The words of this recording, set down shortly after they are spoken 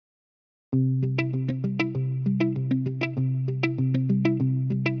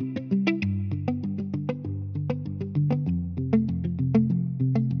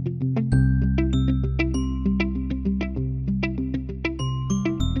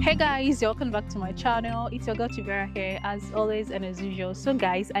Hey guys, welcome back to my channel. It's your girl Chivera here as always and as usual. So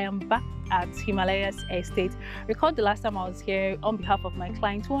guys, I am back at Himalayas Estate. Recall the last time I was here on behalf of my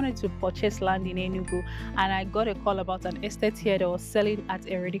client who wanted to purchase land in Enugu, and I got a call about an estate here that was selling at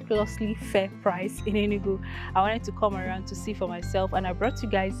a ridiculously fair price in Enugu. I wanted to come around to see for myself, and I brought you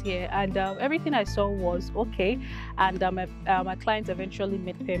guys here, and everything I saw was okay, and my client eventually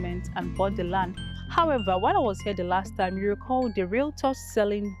made payment and bought the land. However, while I was here the last time, you recall the realtor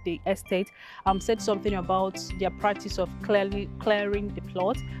selling the estate said something about their practice of clearing the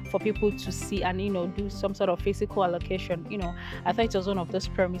plot for people to see and do some sort of physical allocation. I thought it was one of those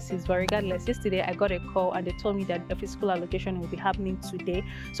premises, but regardless, yesterday I got a call and they told me that the physical allocation will be happening today.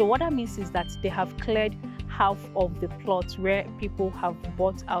 So what that means is that they have cleared half of the plots where people have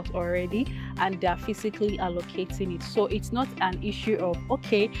bought out already and they are physically allocating it. So it's not an issue of,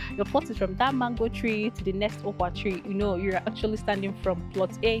 okay, your plot is from that mango tree to the next okwa tree. You're actually standing from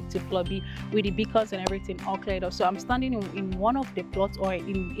plot A to plot B with the beacons and everything all cleared up. So I'm standing in one of the plots, or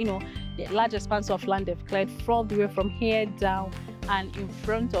in the large expanse of land they've cleared from the way from here down and in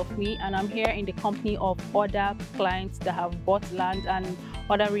front of me, and I'm here in the company of other clients that have bought land and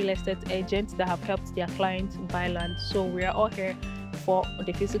other real estate agents that have helped their clients buy land. So we are all here for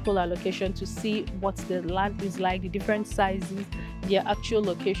the physical allocation to see what the land is like, the different sizes, their actual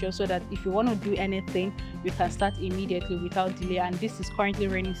location, so that if you want to do anything, you can start immediately without delay. And this is currently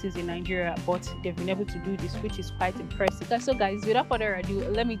raining season in Nigeria, but they've been able to do this, which is quite impressive. So guys, without further ado,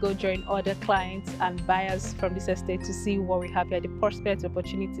 let me go join other clients and buyers from this estate to see what we have here, the prospects,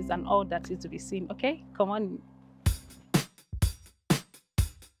 opportunities, and all that is to be seen. Okay, come on.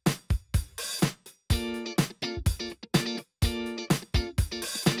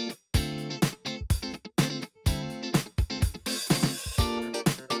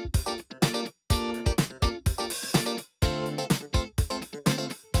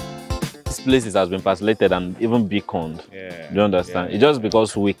 Places has been parcellated and even beaconed. Yeah. Do you understand? It's just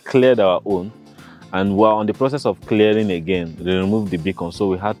because we cleared our own and we're on the process of clearing again. They removed the beacon, so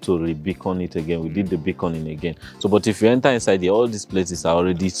we had to re-beacon it again. We did the beaconing again. So, but if you enter inside here, all these places are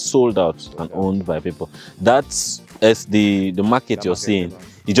already sold out and owned by people. That's as the market you're seeing.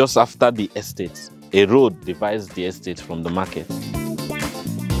 It's just after the estate. A road divides the estate from the market.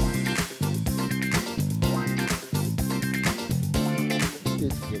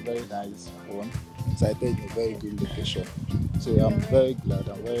 It's a very nice one. Sited in a very good location. So I'm very glad,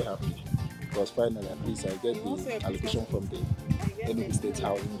 I'm very happy because finally at least I get the allocation from the Enugu State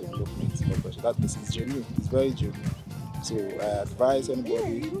Housing Development Corporation. That means it's genuine, it's very genuine. So I advise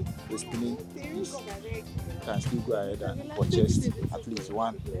anybody listening to this can still go ahead and purchase at least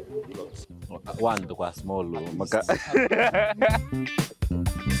one plot. One was small.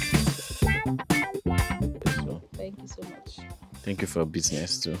 Thank you so much. Thank you for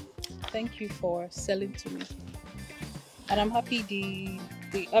business too. Thank you for selling to me, and I'm happy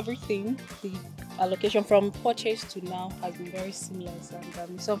the everything, the allocation from purchase to now has been very seamless,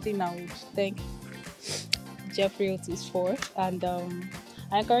 and something I would thank Jeff Realties for. And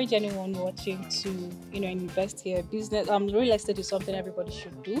I encourage anyone watching to invest here. Business real estate is something everybody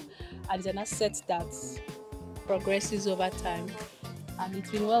should do, and it's an asset that progresses over time. And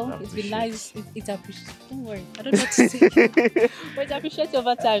it's been it's been nice. It's appreciated. Don't worry, I don't know what to say. But it's appreciated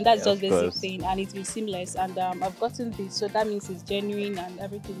over time. That's just basic thing, and it's been seamless. And I've gotten this, so that means it's genuine and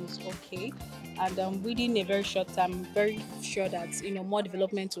everything is okay. And within a very short time, I'm very sure that more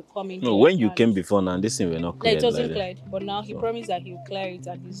development will come in. No, when you came before now, this thing were not cleared. It wasn't cleared, but now he promised that he'll clear it,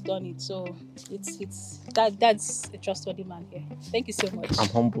 and he's done it. So that's a trustworthy man here. Thank you so much. I'm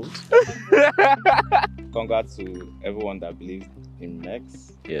humbled. Congrats to everyone that believes in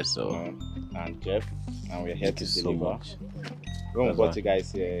Max. Yes, so and Jeff, and we're here to deliver. So When we brought you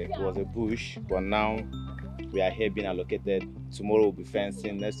guys here, it was a bush, but now we are here being allocated. Tomorrow we'll be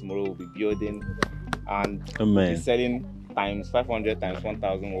fencing, next tomorrow we'll be building, and we'll be selling times 500 times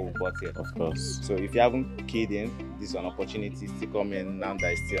 1,000 what we bought here. Of course. So if you haven't keyed in, this is an opportunity to come in now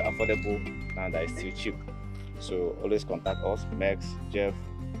that is still affordable, now that is still cheap. So always contact us, Max, Jeff,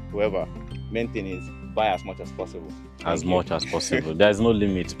 whoever. Main thing is buy as much as possible. As much as possible. There's no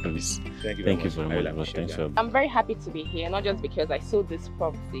limit, please. Thank you very much. Thank you. I'm very happy to be here, not just because I sold this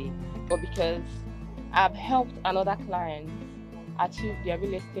property, but because I've helped another client achieve their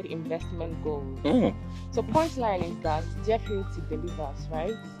real estate investment goals. So punchline is that Jeff Realty delivers,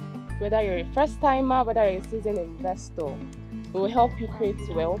 right? Whether you're a first timer, whether you're a seasoned investor, we will help you create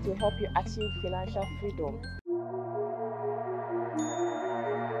wealth, we will help you achieve financial freedom.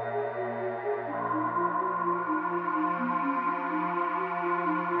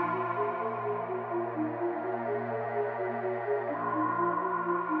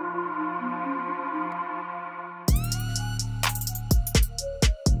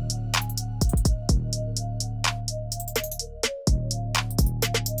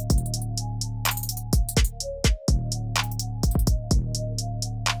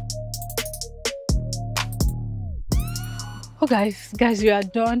 Oh guys, we are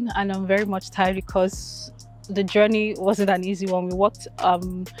done, and I'm very much tired because the journey wasn't an easy one. We walked to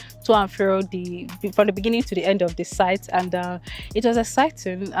and fro from the beginning to the end of the site, and it was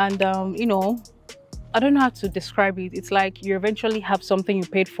exciting. And you know, I don't know how to describe it. It's like you eventually have something you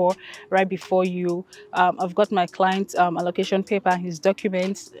paid for right before you. I've got my client's allocation paper and his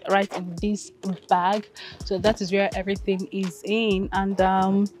documents right in this bag, so that is where everything is in.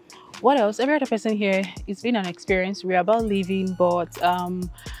 And what else? Every other person here, it's been an experience. We're about leaving, but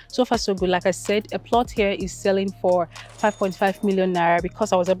so far so good. Like I said, a plot here is selling for 5.5 million naira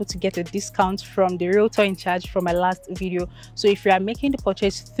because I was able to get a discount from the realtor in charge from my last video. So if you are making the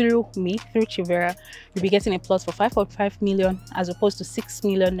purchase through me, through Chivera, you'll be getting a plot for 5.5 million as opposed to 6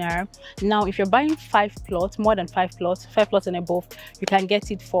 million naira. Now if you're buying 5 plots, more than 5 plots, 5 plots and above, you can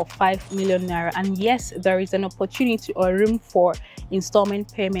get it for 5 million naira. And yes, there is an opportunity or room for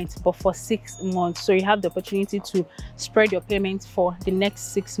installment payments, but for 6 months. So you have the opportunity to spread your payments for the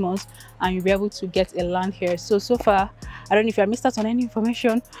next 6 months, and you'll be able to get a land here. So far, I don't know if I missed out on any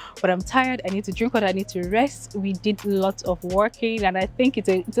information, but I'm tired. I need to drink water, I need to rest. We did lots of working, and I think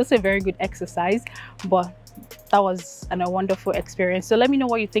it's also a very good exercise, but that was a wonderful experience. So let me know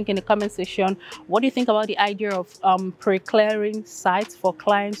what you think in the comment section. What do you think about the idea of pre-clearing sites for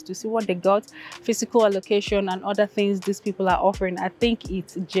clients to see what they got, physical allocation and other things these people are offering? I think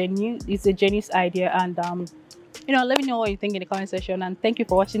it's genuine. It's a genius idea, and you know, let me know what you think in the comment section. And thank you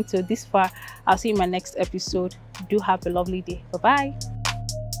for watching till this far. I'll see you in my next episode. Do have a lovely day. Bye bye.